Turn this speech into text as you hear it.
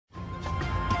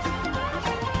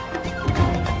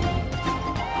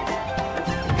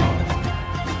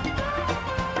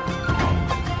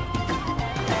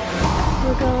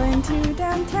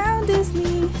downtown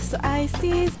Disney, so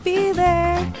ICs be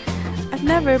there. I've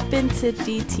never been to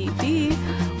DTD.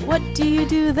 What do you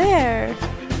do there?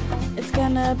 It's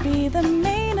gonna be the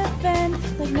main event,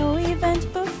 like no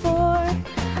event before.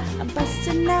 I'm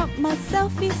busting out my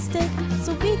selfie stick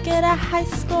so we get a high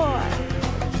score.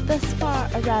 Thus far,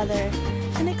 a rather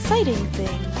an exciting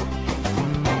thing.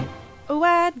 Oh,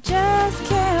 I just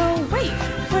can't wait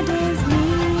for Disney.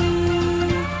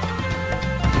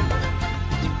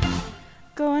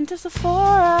 Going to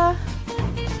Sephora,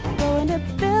 going to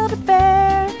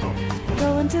Build-A-Bear,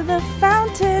 going to the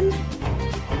fountain,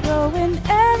 going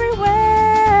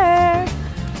everywhere.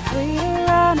 Free to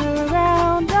run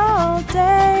around all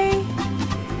day,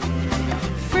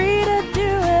 free to do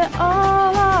it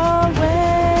all our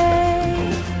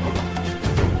way.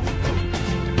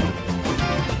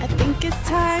 I think it's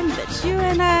time that you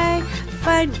and I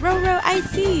find Rho Rho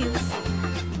ICs.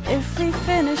 If we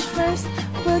finish first,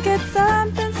 we'll get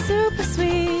something super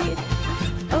sweet.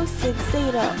 O Sig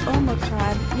Zeta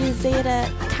Omicron, Mu Zeta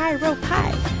Chi Rho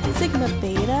Pi, Sigma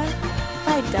Beta,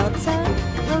 Phi Delta,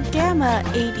 Rho Gamma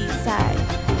AD Psi,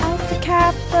 Alpha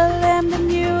Kappa Lambda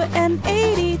Mu and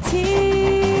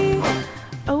ADT.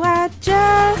 Oh, I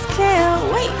just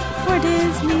can't wait for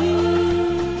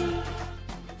Disney.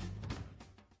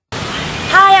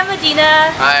 Hi, I'm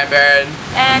Medina. Hi, I'm Baron.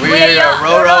 And we're your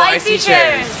Rho Rho IC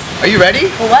chairs. Are you ready?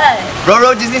 For what? Rho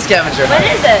Rho Disney Scavenger. When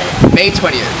is it? May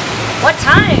 20th. What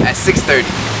time? At 6:30.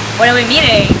 When are we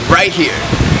meeting? Right here.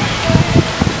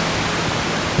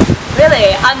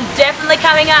 Really? I'm definitely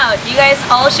coming out. You guys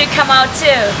all should come out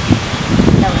too.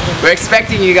 We're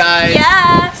expecting you guys.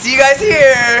 Yeah. See you guys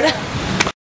here.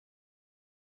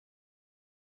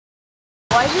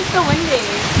 Why is it so windy?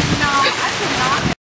 No.